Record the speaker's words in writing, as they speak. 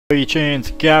You're tuned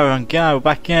to Gauron Guy. We're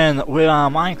back in with our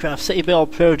Minecraft City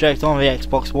Build project on the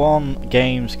Xbox One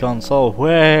games console.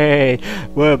 Way!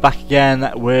 We're back again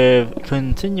with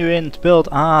continuing to build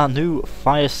our new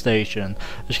fire station.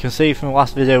 As you can see from the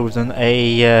last video, we've done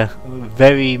a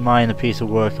very minor piece of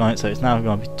work on it, so it's now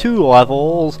going to be 2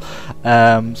 levels.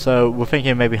 So we're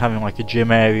thinking maybe having like a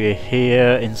gym area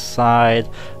here inside,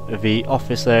 the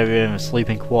office area and the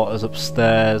sleeping quarters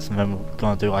upstairs, and then we're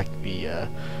going to do like the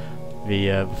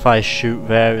fire chute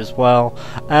there as well,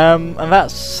 and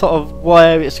that's sort of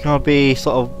where it's going to be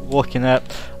sort of looking at.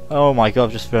 Oh my god,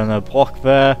 I've just thrown a block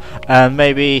there. And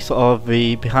maybe sort of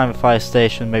the behind the fire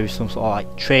station, maybe some sort of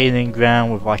like training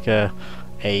ground with like a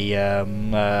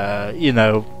you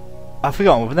know, I've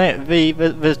forgotten what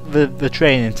the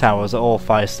training towers that all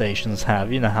fire stations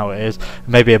have. You know how it is.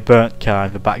 Maybe a burnt car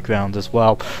in the background as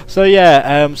well. So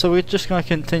yeah, so we're just going to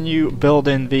continue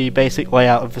building the basic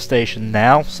layout of the station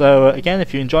now. So again,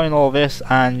 if you're enjoying all this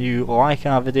and you like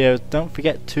our videos, don't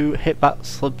forget to hit that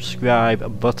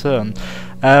subscribe button.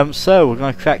 So we're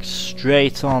going to crack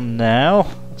straight on now.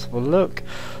 Let's have a look.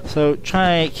 So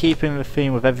try keeping the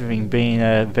theme with everything being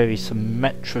very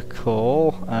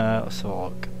symmetrical. Let's have a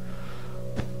look.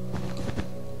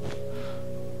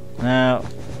 Now,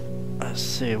 let's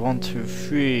see, 1, 2,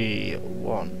 3,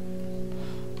 1,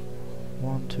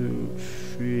 1, 2,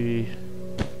 3,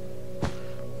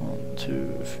 1,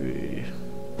 2, 3,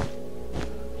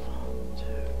 1, 2,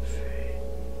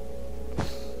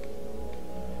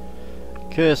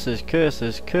 3. Curses,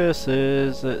 curses,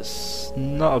 curses, it's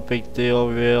not a big deal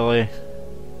really, I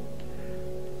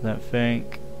don't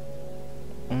think.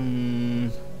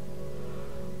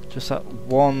 Just that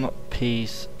one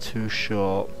piece too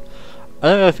short. I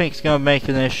don't really think it's going to make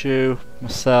an issue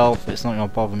myself. It's not going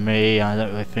to bother me. I don't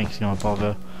really think it's going to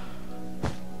bother.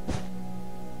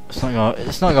 It's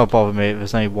not going to bother me if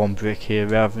there's only 1 brick here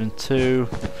rather than 2.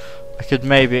 I could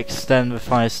maybe extend the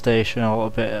fire station a little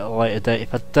bit at a later date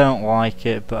if I don't like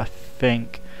it, but I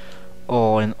think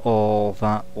all in all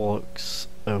that looks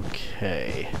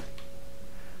okay.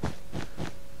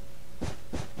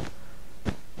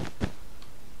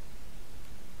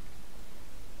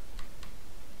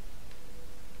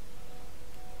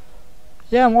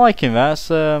 Yeah, I'm liking that.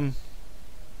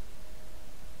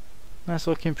 That's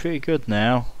looking pretty good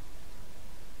now.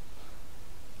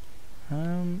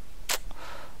 Well,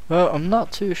 I'm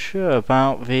not too sure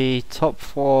about the top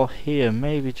floor here.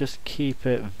 Maybe just keep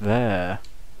it there.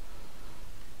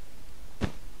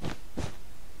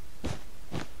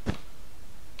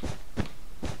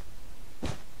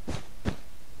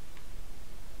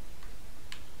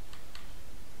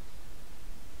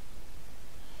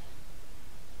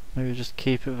 Maybe just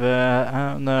keep it there.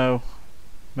 I don't know.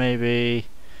 Maybe.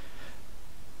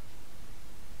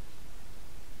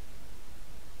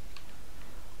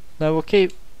 No, we'll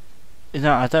keep. You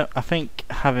know, I think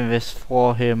having this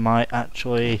floor here might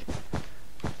actually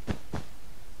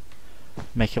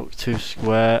make it look too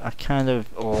square. I kind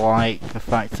of like the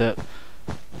fact that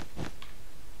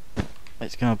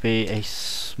it's going to be a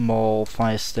small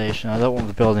fire station. I don't want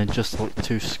the building just to look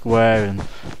too square and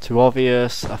too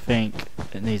obvious. I think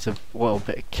it needs a little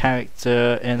bit of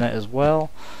character in it as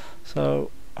well.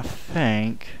 So I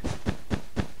think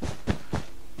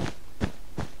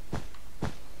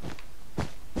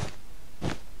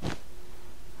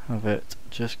have it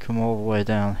just come all the way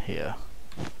down here.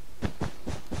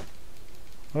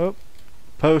 Oh,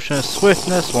 potion of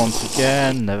swiftness once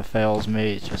again, never fails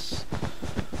me. It's just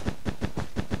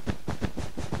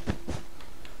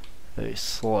very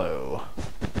slow.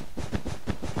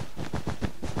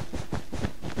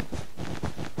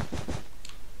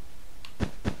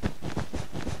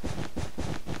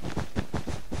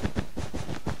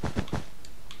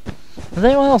 Has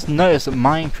anyone else noticed that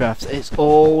Minecraft, it's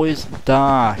always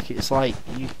dark? It's like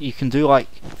you can do like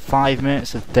 5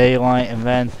 minutes of daylight, and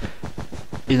then,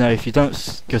 you know, if you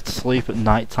don't go to sleep at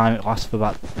night time, it lasts for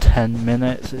about 10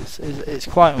 minutes. It's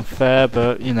quite unfair,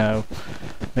 but you know,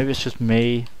 maybe it's just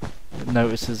me that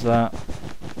notices that.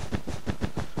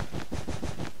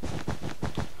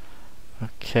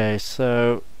 Okay,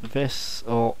 so this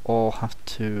will all have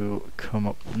to come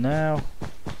up now.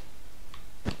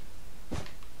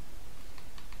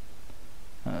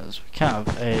 As we can't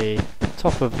have a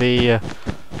top of the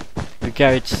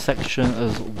garage section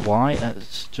as white.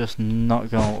 It's just not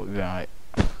going to look right.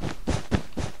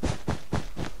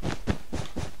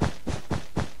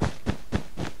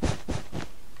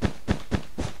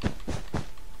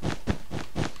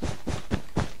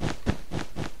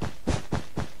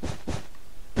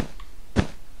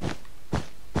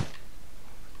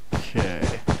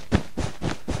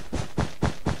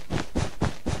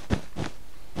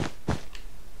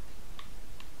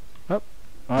 Oh,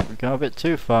 right, we got a bit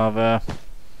too far there.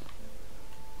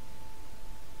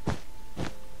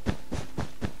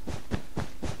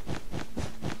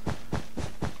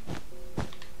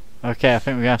 Okay, I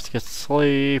think we have to get to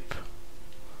sleep.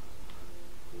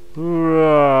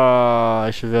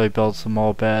 I should really build some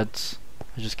more beds.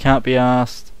 I just can't be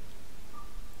asked.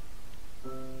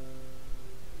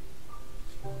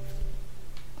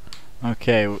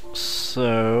 Okay,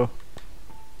 so...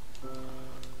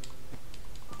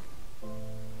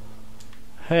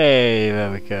 Hey,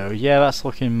 there we go. Yeah, that's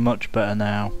looking much better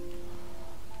now.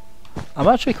 I'm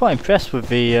actually quite impressed with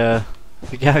the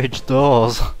garage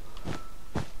doors.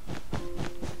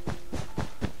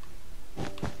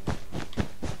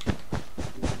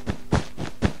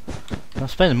 I'm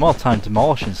spending more time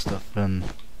demolishing stuff than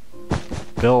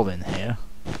building here.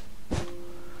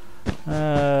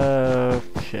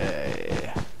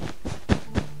 Okay.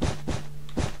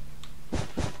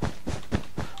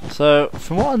 So,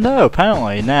 from what I know,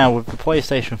 apparently now with the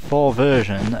PlayStation 4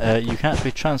 version, you can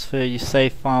actually transfer your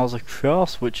save files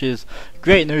across, which is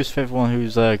great news for everyone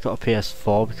who's got a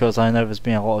PS4, because I know there's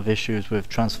been a lot of issues with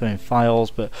transferring files,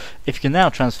 but if you can now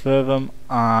transfer them,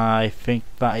 I think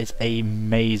that is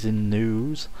amazing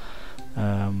news.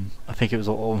 I think it was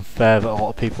a little unfair that a lot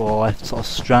of people were left sort of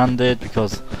stranded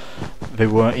because they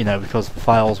weren't, because the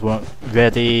files weren't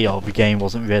ready or the game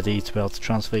wasn't ready to be able to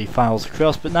transfer your files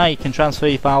across, but now you can transfer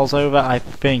your files over. I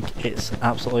think it's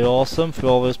absolutely awesome for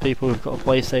all those people who've got a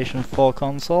PlayStation 4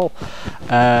 console.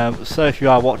 So if you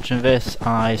are watching this,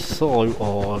 I salute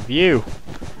all of you.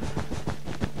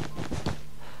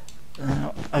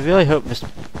 I really hope this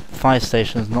fire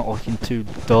station is not looking too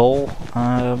dull.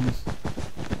 I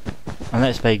know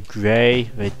it's very grey,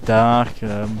 very dark.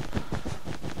 I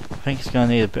think it's going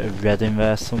to need a bit of red in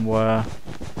there somewhere.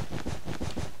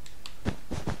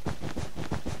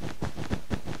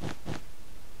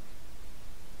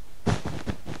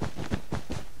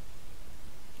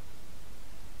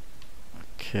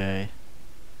 Okay.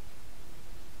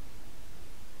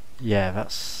 Yeah,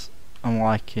 that's... I'm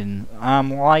liking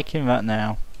that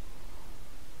now.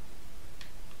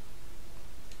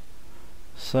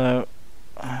 So...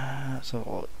 let's have a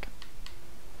look.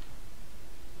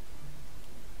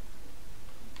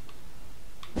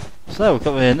 So we've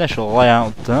got the initial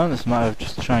layout done. It's a matter of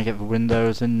just trying to get the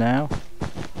windows in now.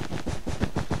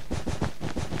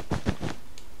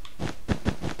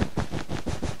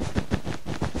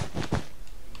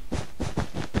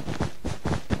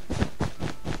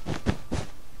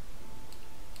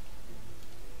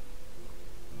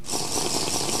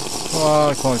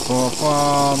 Come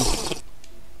on.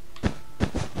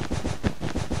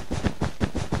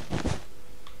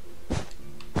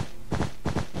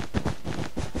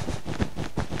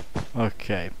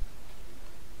 Okay,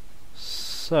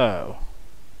 so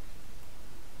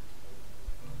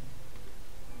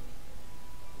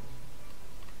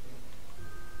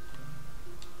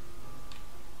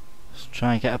let's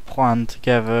try and get a plan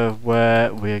together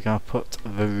where we're going to put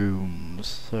the rooms.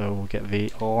 So we'll get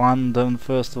the land done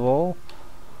first of all.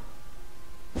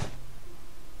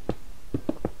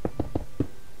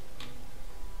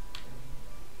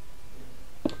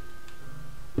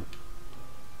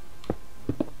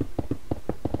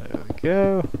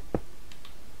 Go.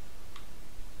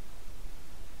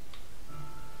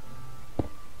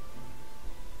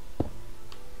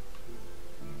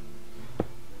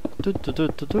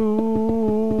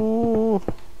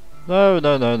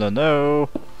 No.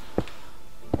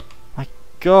 My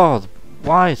God,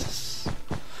 why is this?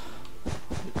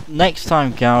 Next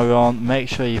time, Gauron, make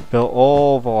sure you build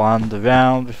all the land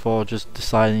around before just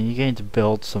deciding you're going to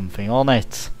build something on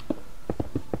it.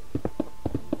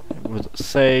 Would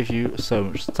save you so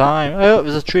much time. Oh,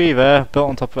 there's a tree there, built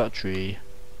on top of that tree.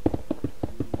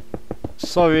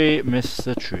 Sorry,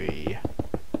 Mr. Tree.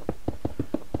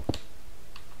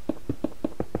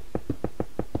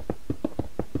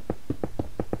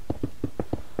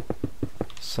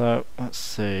 So, let's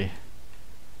see.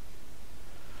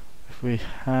 If we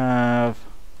have...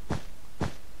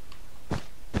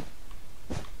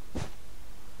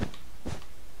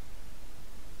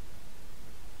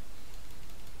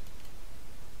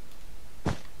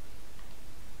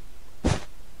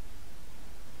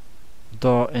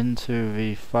 door into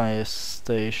the fire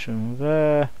station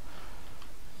there.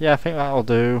 Yeah, I think that'll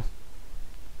do.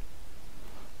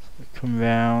 So come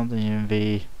round in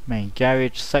the main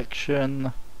garage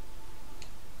section.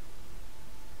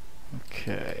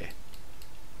 Okay.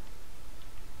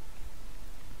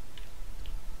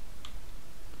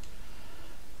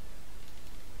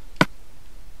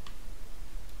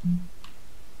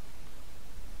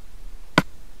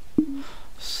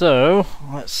 So,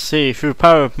 let's see, through the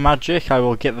power of magic I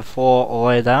will get the floor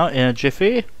laid out in a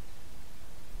jiffy.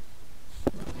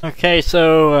 Okay,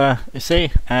 so you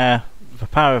see, the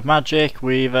power of magic,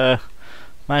 we've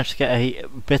managed to get a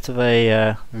bit of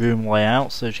a room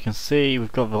layout. So as you can see,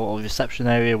 we've got the little reception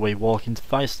area where you walk into the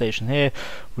fire station here.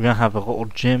 We're going to have a little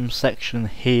gym section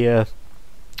here.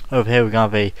 Over here we're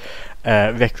going to have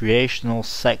a recreational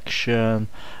section.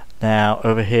 Now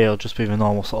over here will just be the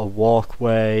normal sort of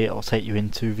walkway. It'll take you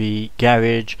into the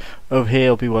garage. Over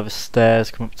here will be where the stairs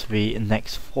come up to the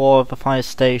next floor of the fire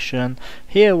station.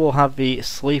 Here we'll have the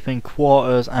sleeping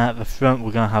quarters, and at the front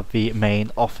we're going to have the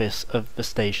main office of the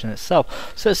station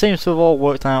itself. So it seems to have all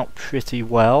worked out pretty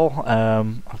well,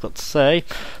 I've got to say.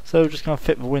 So we're just going to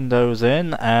fit the windows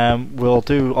in. We'll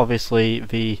do obviously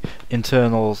the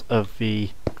internals of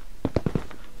the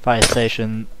fire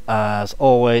station as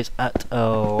always at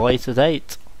a later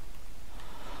date,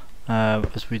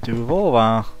 as we do with all of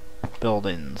our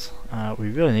buildings. We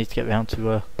really need to get around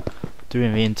to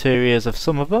doing the interiors of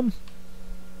some of them.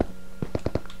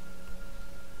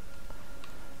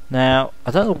 Now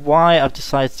I don't know why I've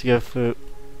decided to go for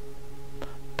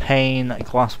pane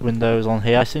glass windows on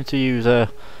here. I seem to use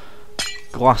a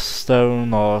glass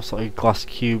stone or sort of glass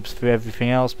cubes for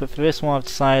everything else, but for this one I've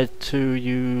decided to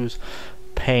use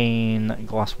pane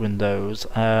glass windows.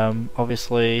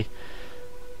 Obviously,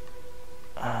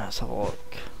 let's have a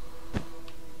look.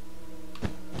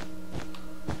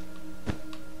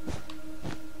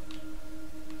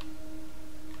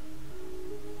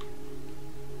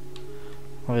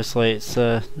 Obviously it's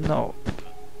not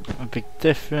a big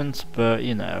difference, but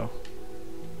you know.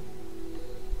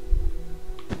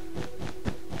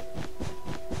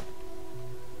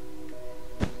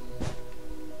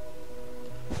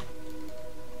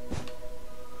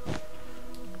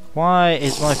 Why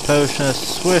is my potion of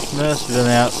swiftness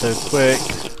running out so quick?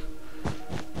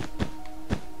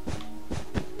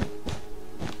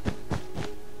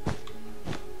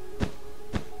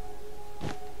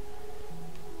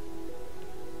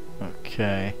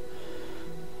 Okay,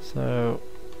 so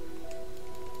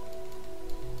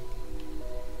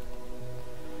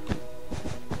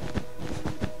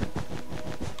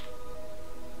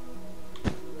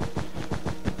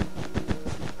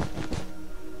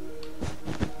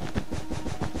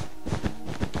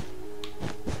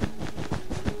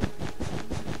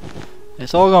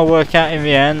it's all going to work out in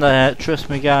the end, trust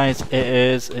me guys, it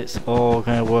is. It's all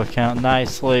going to work out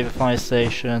nicely. The fire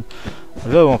station, I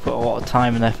really want to put a lot of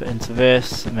time and effort into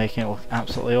this, making it look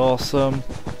absolutely awesome.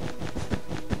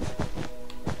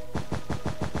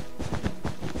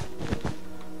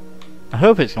 I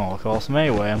hope it's going to look awesome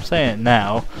anyway, I'm saying it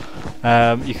now.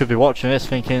 You could be watching this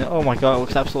thinking, oh my god, it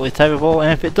looks absolutely terrible,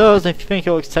 and if it does, if you think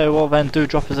it looks terrible, then do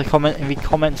drop us a comment in the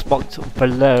comments box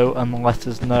below and let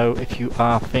us know if you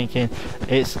are thinking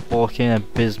it's looking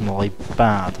abysmally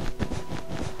bad.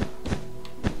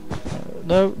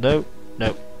 No, no,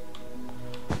 no.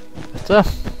 Better.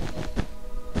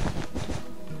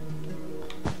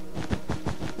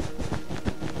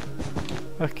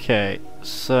 Okay,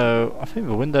 so I think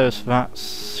the windows for that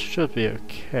should be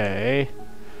okay.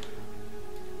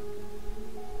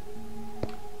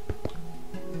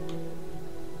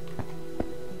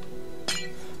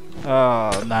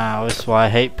 Oh, now this is why I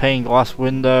hate pane glass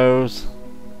windows.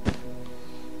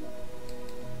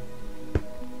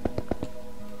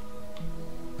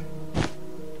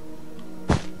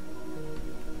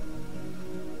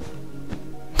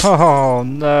 Oh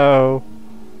no.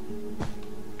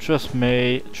 Trust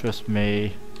me, trust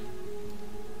me.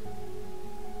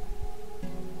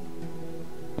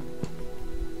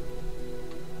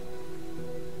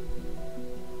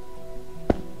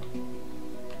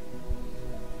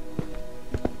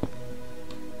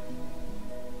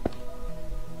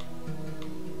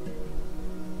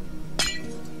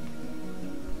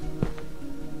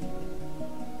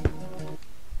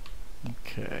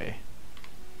 Okay.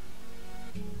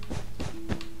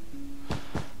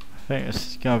 I think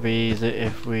this is going to be easy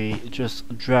if we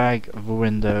just drag the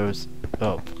windows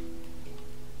up.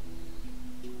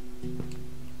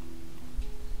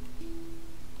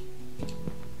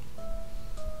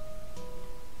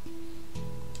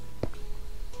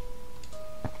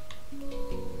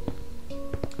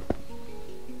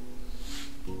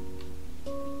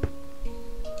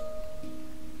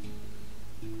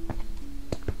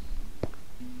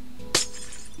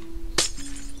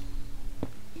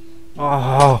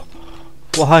 Oh,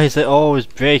 why is it always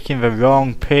breaking the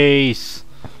wrong piece?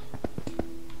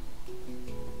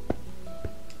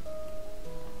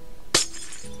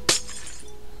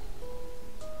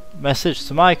 Message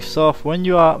to Microsoft: when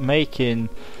you are making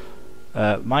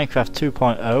Minecraft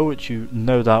 2.0, which you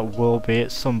no doubt will be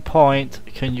at some point,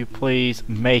 can you please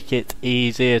make it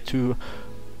easier to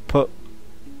put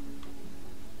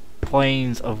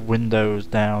planes of windows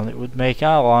down? It would make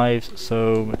our lives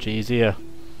so much easier.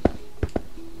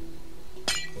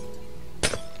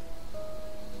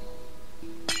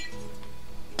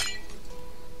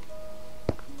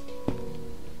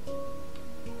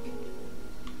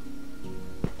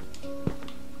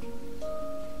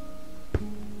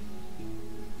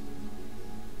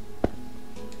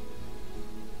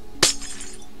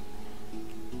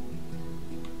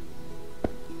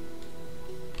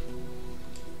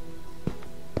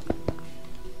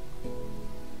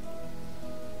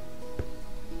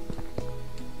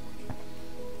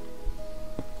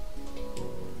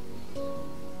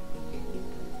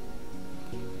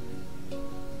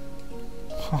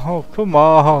 Oh, come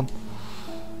on!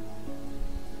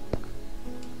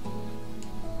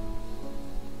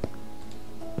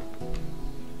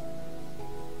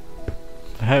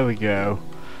 There we go.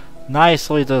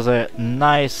 Nicely does it.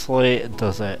 Nicely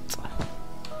does it.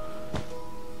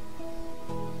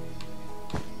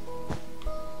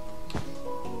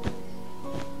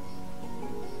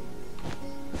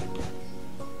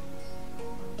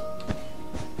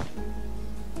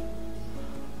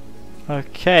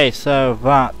 Okay, so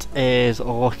that is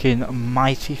looking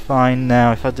mighty fine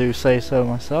now, if I do say so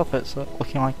myself. It's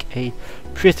looking like a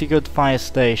pretty good fire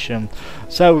station.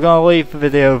 So we're going to leave the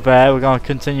video there. We're going to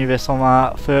continue this on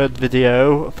our third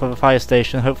video for the fire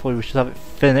station. Hopefully we should have it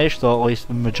finished, or at least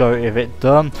the majority of it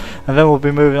done, and then we'll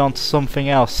be moving on to something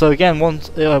else. So again, once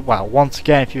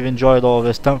again, if you've enjoyed all of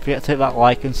this, don't forget to hit that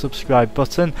like and subscribe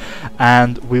button,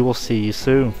 and we will see you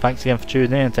soon. Thanks again for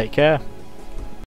tuning in, and take care.